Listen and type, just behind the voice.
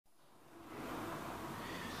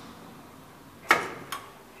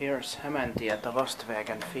Here's Hämeentie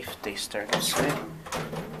Tavastvägen 50 staircase.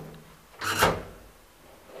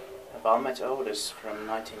 VALMET-OTIS from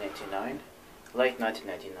 1989, late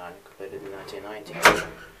 1989, completed in 1990.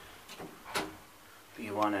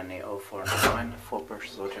 B1 and the 049, 4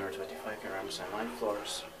 persons, 225 grams and 9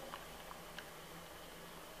 floors.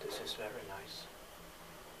 This is very nice.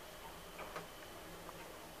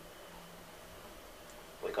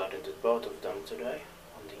 We got into both of them today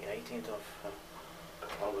on the 18th of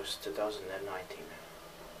August 2019.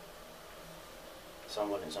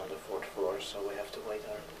 Someone is on the 4th floor, so we have to wait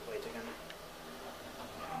again.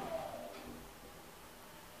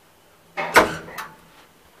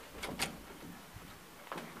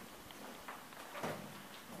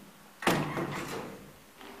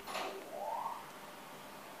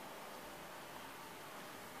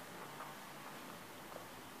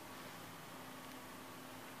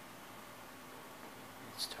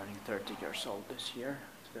 It's turning 30 years old this year,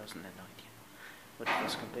 2019, but it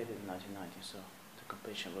was completed in 1990, so the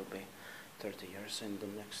completion will be 30 years in the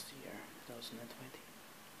next year, 2020.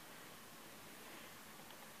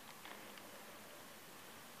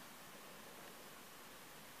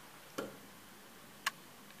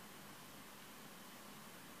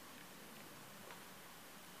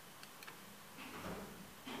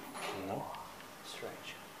 No,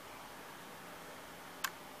 strange.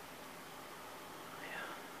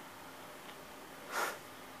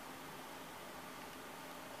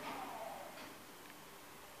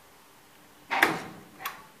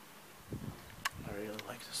 I really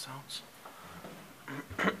like the sounds.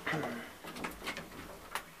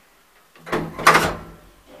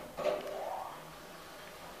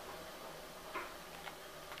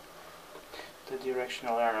 The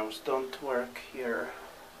directional arrows don't work here,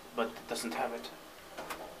 but it doesn't have it.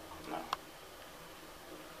 No.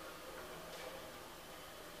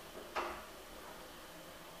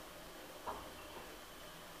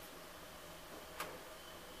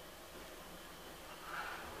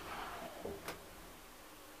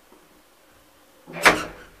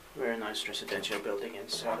 Very nice residential building in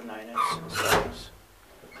Sörnäinen.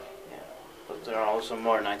 Yeah, but there are also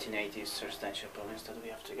more 1980s residential buildings that we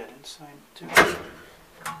have to get inside too.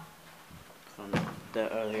 From the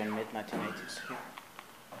early and mid 1980s here.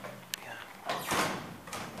 Yeah.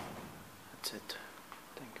 That's it.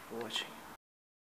 Thank you for watching.